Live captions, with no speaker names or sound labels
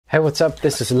Hey, what's up?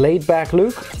 This is Laidback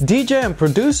Luke, DJ and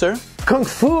producer, Kung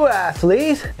Fu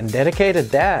athlete, and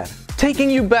dedicated dad. Taking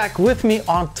you back with me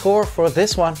on tour for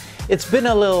this one. It's been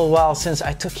a little while since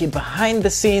I took you behind the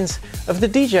scenes of the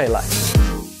DJ life.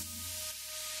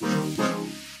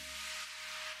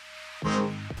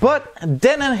 But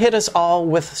Denon hit us all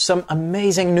with some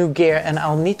amazing new gear, and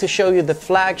I'll need to show you the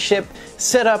flagship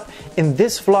setup in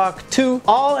this vlog too.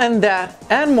 All and that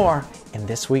and more in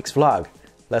this week's vlog.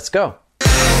 Let's go.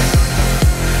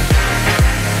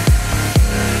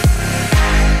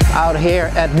 Out here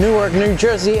at Newark, New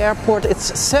Jersey airport,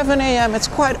 it's 7 a.m. It's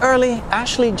quite early.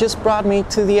 Ashley just brought me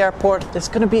to the airport. It's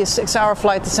gonna be a 6-hour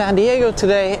flight to San Diego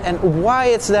today, and why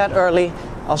it's that early,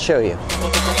 I'll show you.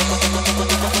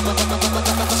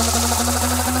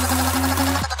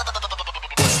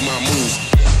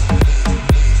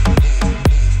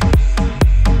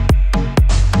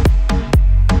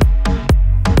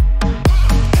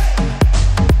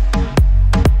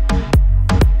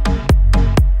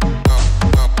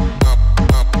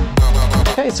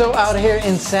 So out here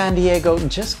in San Diego,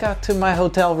 just got to my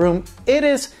hotel room. It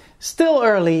is still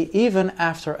early, even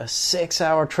after a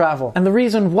 6-hour travel. And the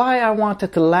reason why I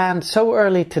wanted to land so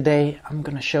early today, I'm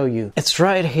gonna show you. It's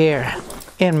right here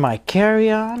in my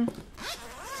carry-on.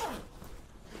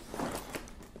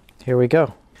 Here we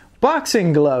go.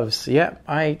 Boxing gloves. Yeah,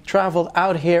 I traveled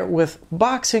out here with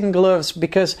boxing gloves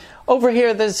because over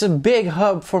here there's a big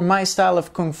hub for my style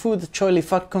of Kung Fu, the Choi Li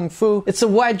Fut Kung Fu. It's a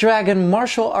White Dragon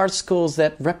martial arts schools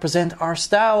that represent our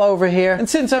style over here. And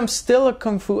since I'm still a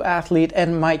Kung Fu athlete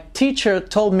and my teacher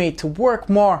told me to work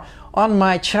more on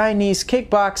my Chinese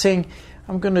kickboxing,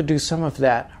 I'm gonna do some of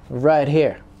that right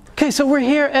here. Okay, so we're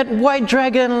here at White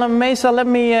Dragon La Mesa. Let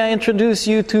me introduce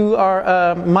you to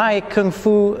our my Kung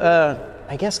Fu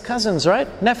I guess cousins, right?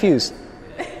 Nephews,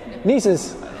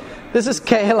 nieces. This is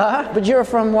Kayla, but you're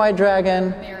from White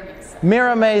Dragon.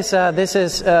 Mira Mesa. This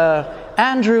is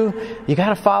Andrew. You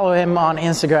gotta follow him on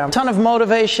Instagram. Ton of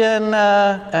motivation,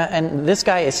 and this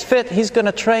guy is fit. He's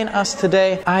gonna train us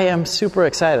today. I am super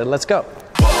excited. Let's go.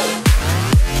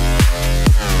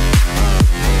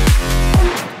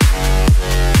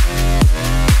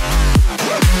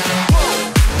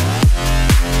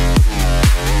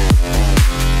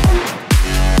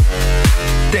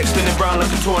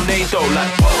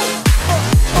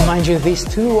 Mind you, these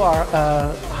two are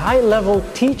high-level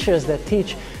teachers that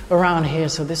teach around here,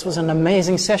 so this was an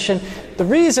amazing session. The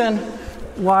reason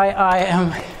why I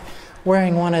am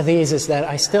wearing one of these is that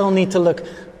I still need to look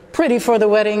pretty for the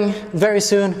wedding very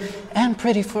soon and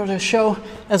pretty for the show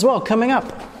as well coming up.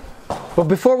 But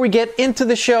before we get into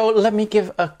the show, let me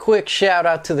give a quick shout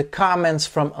out to the comments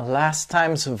from last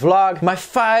time's vlog. My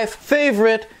 5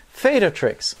 favorite fader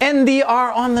tricks.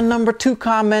 NDR on the number 2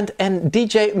 comment and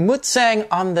DJ Mutsang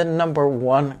on the number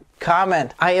 1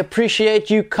 comment. I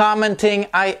appreciate you commenting.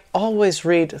 I always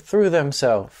read through them,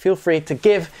 so feel free to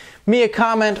give me a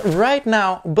comment right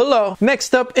now below.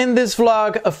 Next up in this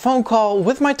vlog, a phone call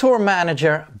with my tour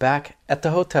manager back at the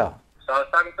hotel. So I was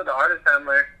talking to the artist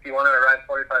handler. If you want to arrive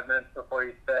 45 minutes before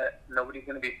you set, nobody's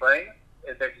going to be playing.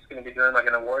 They're just going to be doing like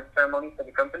an award ceremony for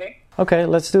the company. Okay,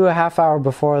 let's do a half hour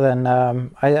before then.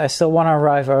 I still want to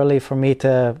arrive early for me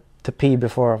to pee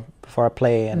before I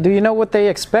play. And do you know what they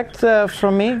expect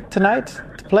from me tonight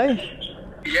to play?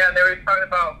 Yeah, they were talking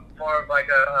about more of like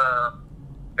a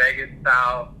Vegas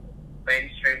style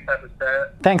mainstream type of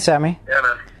set. Thanks, Sammy. Yeah,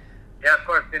 man. Yeah, of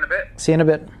course. See you in a bit. See you in a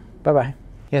bit. Bye-bye.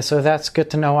 Yeah, so that's good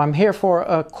to know. I'm here for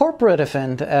a corporate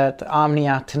event at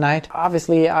Omnia tonight.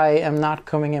 Obviously, I am not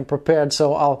coming in prepared,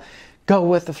 so I'll go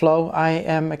with the flow. I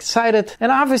am excited. And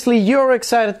obviously, you're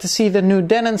excited to see the new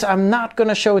Denons. I'm not going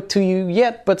to show it to you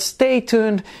yet, but stay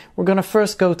tuned. We're going to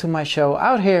first go to my show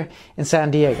out here in San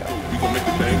Diego. We gon' make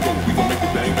the thing go. We gon' make the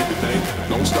thing, make the thing.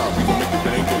 Don't stop. We gon' make the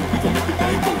thing go. We gon' make the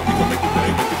thing go. We gon' make the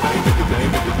thing, make the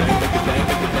thing, make the thing, make the thing, make the thing, make the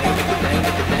thing, make the thing, make the thing, make the thing,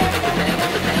 make the thing.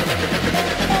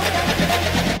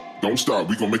 Don't stop,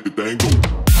 we gon' make the thing go.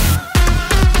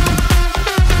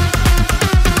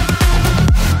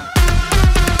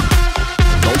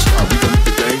 Don't stop, we gon' make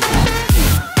the thing go.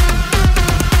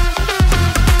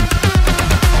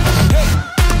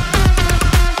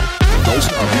 Don't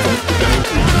stop, we gon' make the thing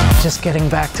go. Just getting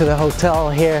back to the hotel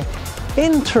here.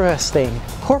 Interesting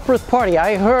corporate party.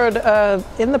 I heard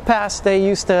in the past they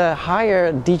used to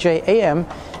hire DJ AM,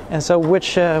 and so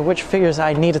which figures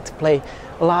I needed to play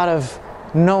a lot of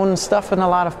known stuff and a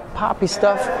lot of poppy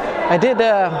stuff. I did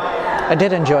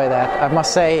enjoy that, I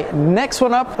must say. Next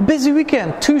one up, a busy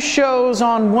weekend. 2 shows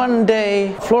on one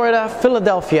day, Florida,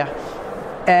 Philadelphia.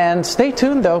 And stay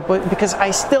tuned though, because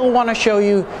I still want to show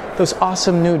you those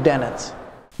awesome new Denons.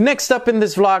 Next up in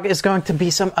this vlog is going to be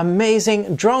some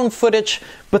amazing drone footage,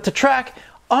 but the track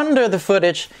under the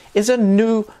footage is a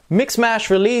new Mixmash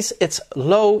release. It's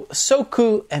Low,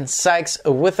 Soku and Sykes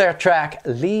with their track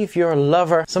Leave Your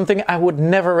Lover. Something I would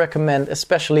never recommend,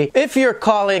 especially if you're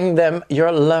calling them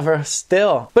your lover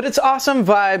still. But it's awesome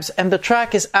vibes and the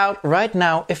track is out right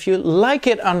now. If you like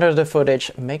it under the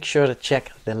footage, make sure to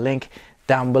check the link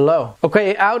down below.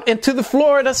 Okay, out into the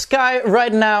Florida sky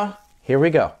right now. Here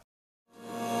we go.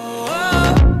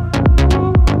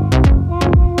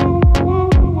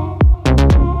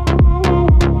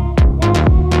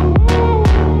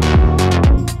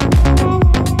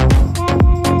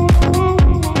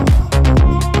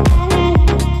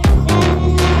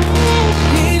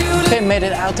 Made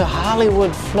it out to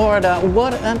Hollywood, Florida.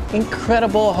 What an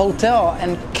incredible hotel.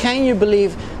 And can you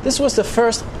believe this was the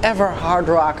first ever Hard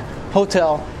Rock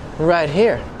hotel right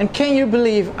here? And can you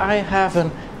believe I have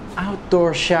an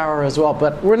outdoor shower as well?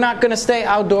 But we're not gonna stay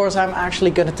outdoors. I'm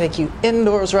actually gonna take you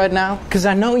indoors right now because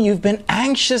I know you've been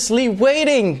anxiously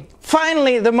waiting.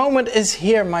 Finally, the moment is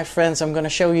here, my friends. I'm going to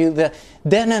show you the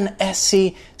Denon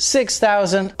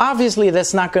SC6000. Obviously,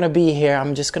 that's not going to be here.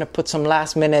 I'm just going to put some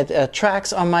last-minute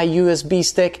tracks on my USB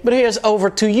stick. But here's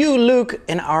over to you, Luke,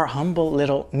 in our humble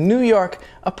little New York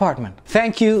apartment.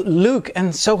 Thank you, Luke.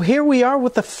 And so here we are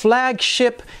with the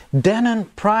flagship Denon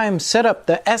Prime setup.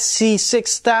 The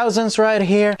SC6000s right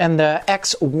here and the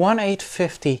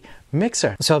X1850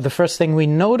 mixer. So the first thing we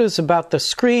notice about the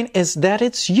screen is that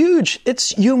it's huge.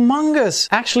 It's humongous.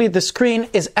 Actually, the screen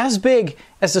is as big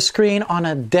as the screen on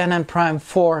a Denon Prime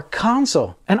 4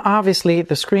 console. And obviously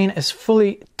the screen is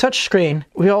fully touchscreen.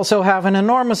 We also have an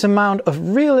enormous amount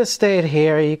of real estate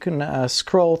here. You can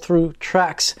scroll through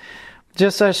tracks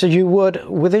just as you would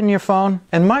within your phone.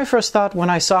 And my first thought when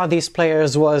I saw these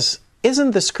players was,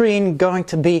 isn't the screen going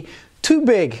to be too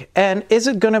big? And is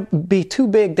it going to be too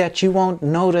big that you won't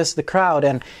notice the crowd?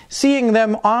 And seeing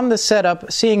them on the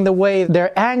setup, seeing the way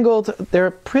they're angled,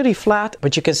 they're pretty flat,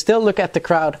 but you can still look at the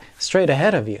crowd straight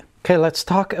ahead of you. Okay, let's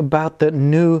talk about the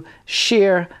new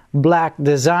sheer black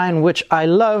design, which I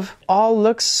love. All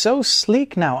looks so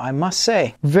sleek now, I must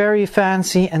say. Very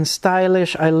fancy and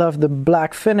stylish. I love the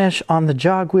black finish on the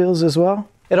jog wheels as well.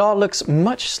 It all looks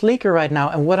much sleeker right now,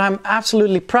 and what I'm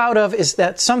absolutely proud of is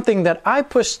that something that I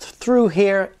pushed through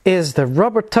here is the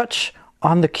rubber touch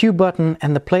on the Q button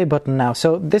and the play button now.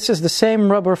 So this is the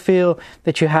same rubber feel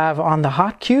that you have on the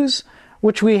hot cues,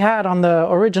 which we had on the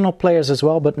original players as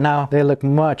well, but now they look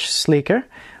much sleeker.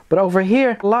 But over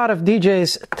here, a lot of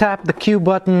DJs tap the Q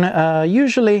button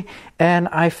usually, and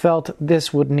I felt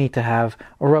this would need to have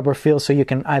a rubber feel so you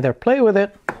can either play with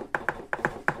it,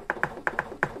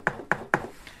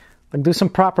 like do some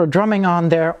proper drumming on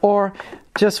there, or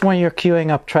just when you're queuing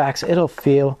up tracks, it'll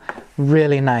feel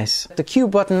really nice. The Q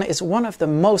button is one of the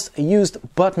most used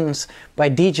buttons by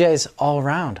DJs all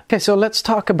around. Okay, so let's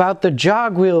talk about the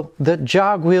jog wheel. The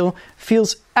jog wheel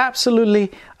feels absolutely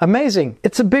amazing.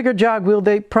 It's a bigger jog wheel.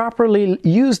 They properly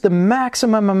used the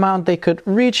maximum amount they could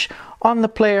reach on the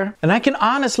player. And I can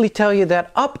honestly tell you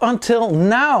that up until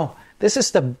now, this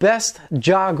is the best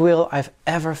jog wheel I've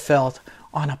ever felt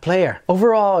on a player.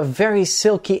 Overall, a very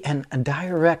silky and a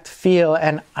direct feel,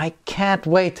 and I can't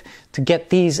wait to get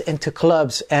these into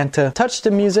clubs and to touch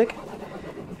the music.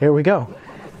 Here we go.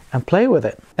 And play with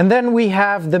it. And then we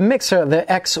have the mixer, the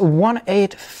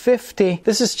X1850.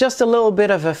 This is just a little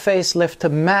bit of a facelift to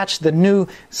match the new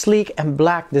sleek and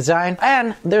black design.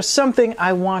 And there's something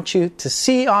I want you to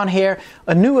see on here,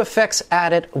 a new effects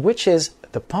added, which is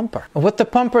the pumper. What the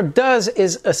pumper does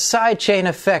is a sidechain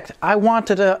effect. I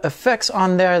wanted effects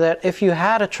on there that if you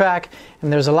had a track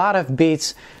and there's a lot of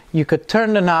beats, you could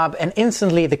turn the knob and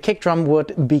instantly the kick drum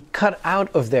would be cut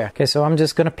out of there. Okay, so I'm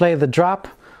just gonna play the drop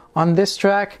on this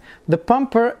track. The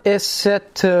pumper is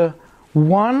set to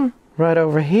 1 right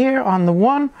over here on the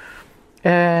 1,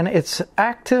 and it's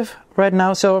active right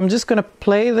now. So I'm just gonna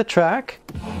play the track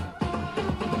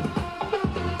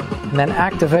and then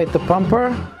activate the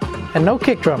pumper. And no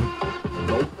kick drum.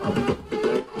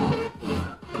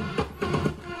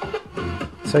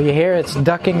 So you hear it's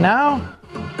ducking now.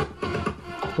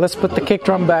 Let's put the kick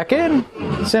drum back in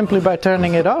simply by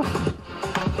turning it off.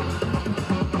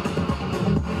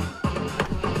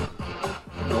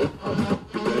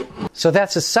 So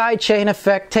that's a sidechain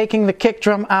effect, taking the kick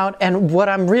drum out. And what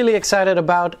I'm really excited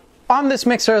about on this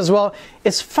mixer as well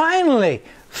is finally,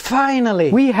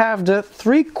 we have the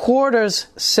 3/4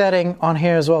 setting on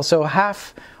here as well. So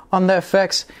half on the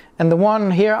effects, and the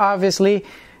one here, obviously,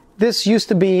 this used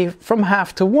to be from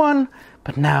half to 1,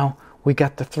 but now we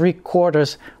got the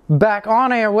 3/4 back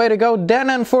on air. Way to go,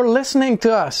 Denon, for listening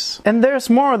to us. And there's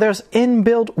more. There's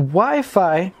inbuilt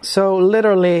Wi-Fi. So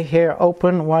literally here,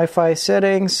 open Wi-Fi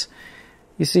settings.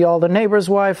 You see all the neighbors'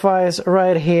 Wi-Fi's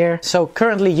right here. So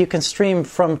currently you can stream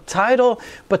from Tidal,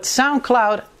 but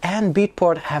SoundCloud and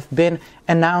Beatport have been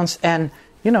announced, and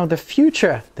you know, the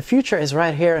future is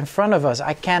right here in front of us.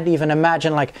 I can't even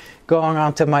imagine like going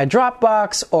onto my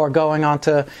Dropbox or going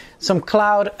onto some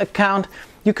cloud account.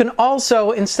 You can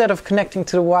also, instead of connecting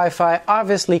to the Wi-Fi,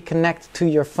 obviously connect to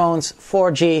your phone's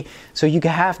 4G, so you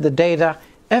can have the data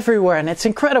everywhere, and it's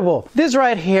incredible. This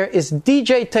right here is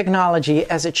DJ technology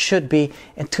as it should be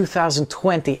in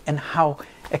 2020, and how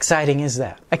exciting is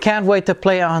that? I can't wait to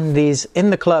play on these in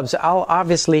the clubs. I'll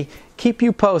obviously keep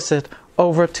you posted.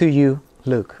 Over to you,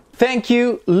 Luke. Thank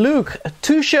you, Luke.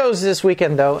 2 shows this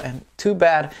weekend though, and too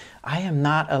bad I am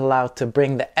not allowed to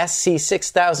bring the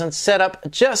SC6000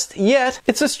 setup just yet.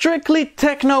 It's a strictly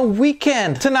techno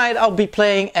weekend. Tonight I'll be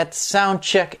playing at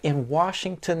Soundcheck in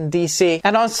Washington, D.C.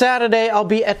 And on Saturday I'll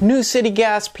be at New City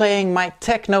Gas playing my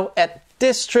techno at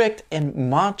District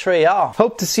in Montreal.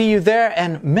 Hope to see you there.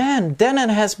 And man, Denon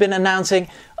has been announcing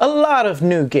a lot of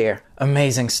new gear.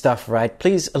 Amazing stuff, right?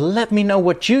 Please let me know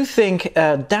what you think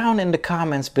down in the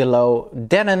comments below.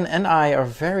 Denon and I are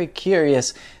very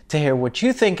curious to hear what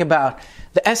you think about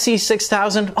the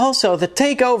SC6000, also the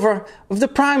takeover of the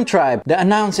Prime Tribe, the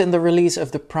announcing the release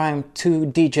of the Prime 2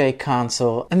 DJ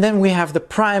console, and then we have the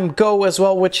Prime Go as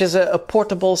well, which is a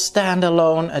portable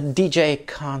standalone DJ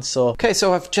console. Okay,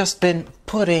 so I've just been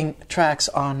putting tracks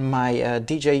on my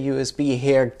DJ USB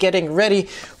here, getting ready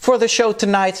for the show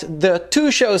tonight, the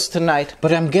 2 shows tonight,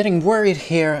 but I'm getting worried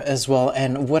here as well,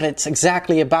 and what it's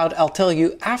exactly about I'll tell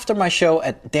you after my show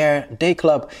at their day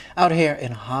club out here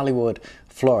in Hollywood,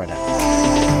 Florida.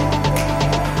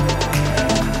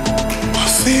 I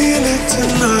feel it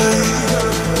tonight.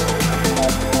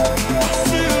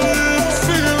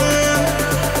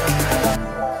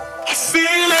 I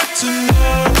feel it tonight.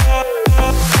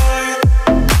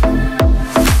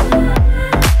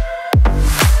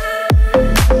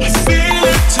 I feel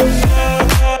it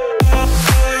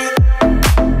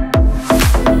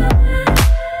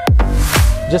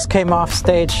Just came off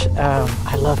stage.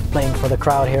 I love playing for the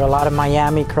crowd here. A lot of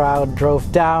Miami crowd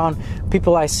drove down.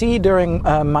 People I see during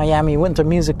Miami Winter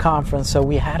Music Conference, so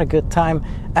we had a good time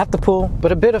at the pool.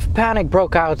 But a bit of panic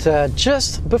broke out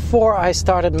just before I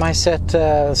started my set.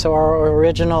 So our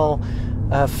original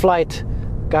flight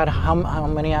got how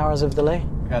many hours of delay?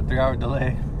 We got 3-hour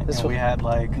delay. And we had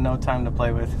like no time to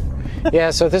play with.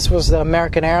 Yeah, so this was the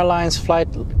American Airlines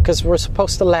flight, because we're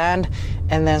supposed to land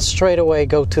and then straight away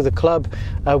go to the club.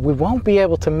 We won't be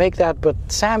able to make that, but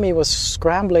Sammy was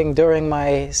scrambling during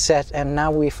my set, and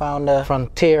now we found a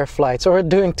Frontier flight. So we're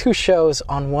doing 2 shows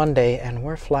on one day, and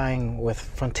we're flying with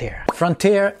Frontier.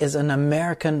 Frontier is an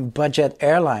American budget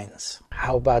airlines.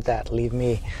 How about that? Leave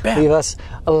us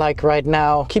a like right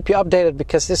now. Keep you updated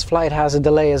because this flight has a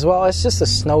delay as well. It's just a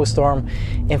snowstorm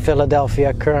in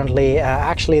Philadelphia currently.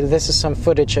 Actually, this is some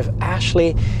footage of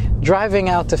Ashley driving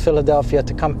out to Philadelphia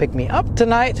to come pick me up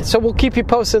tonight. So we'll keep you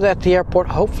posted at the airport.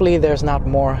 Hopefully there's not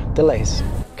more delays.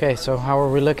 Okay, so how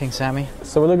are we looking, Sammy?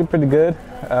 So we're looking pretty good.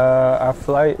 Our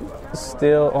flight is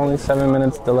still only 7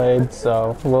 minutes delayed,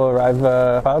 so we'll arrive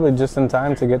probably just in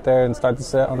time to get there and start the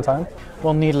set on time.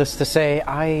 Well, needless to say,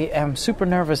 I am super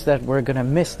nervous that we're gonna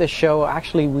miss this show.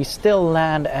 Actually, we still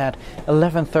land at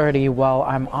 11:30 while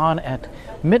I'm on at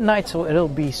midnight, so it'll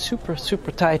be super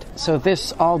tight. So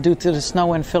this all due to the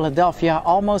snow in Philadelphia.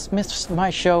 Almost missed my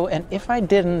show, and if I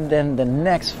didn't, then the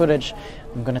next footage,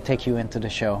 I'm gonna take you into the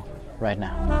show right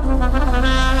now.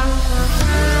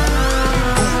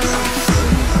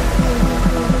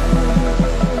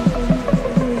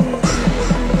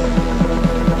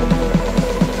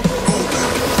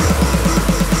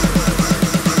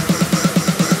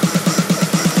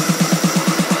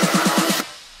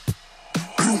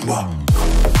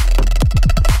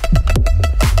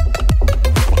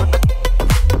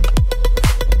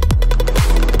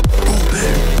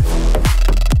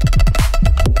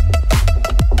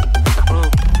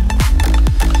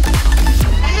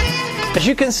 As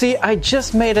you can see, I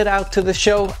just made it out to the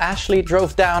show. Ashley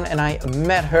drove down and I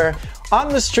met her on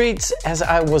the streets as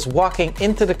I was walking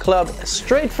into the club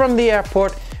straight from the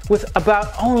airport, with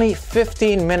about only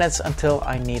 15 minutes until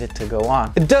I needed to go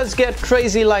on. It does get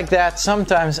crazy like that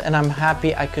sometimes, and I'm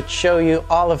happy I could show you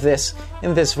all of this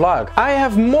in this vlog. I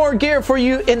have more gear for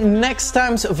you in next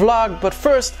time's vlog, but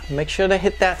first make sure to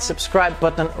hit that subscribe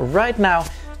button right now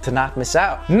to not miss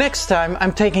out. Next time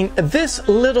I'm taking this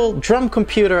little drum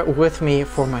computer with me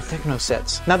for my techno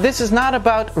sets. Now this is not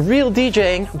about real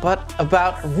DJing, but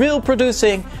about real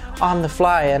producing on the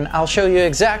fly, and I'll show you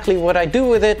exactly what I do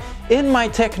with it in my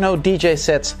techno DJ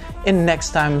sets in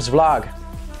next time's vlog.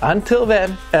 Until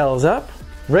then, L's up,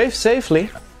 rave safely,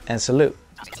 and salute.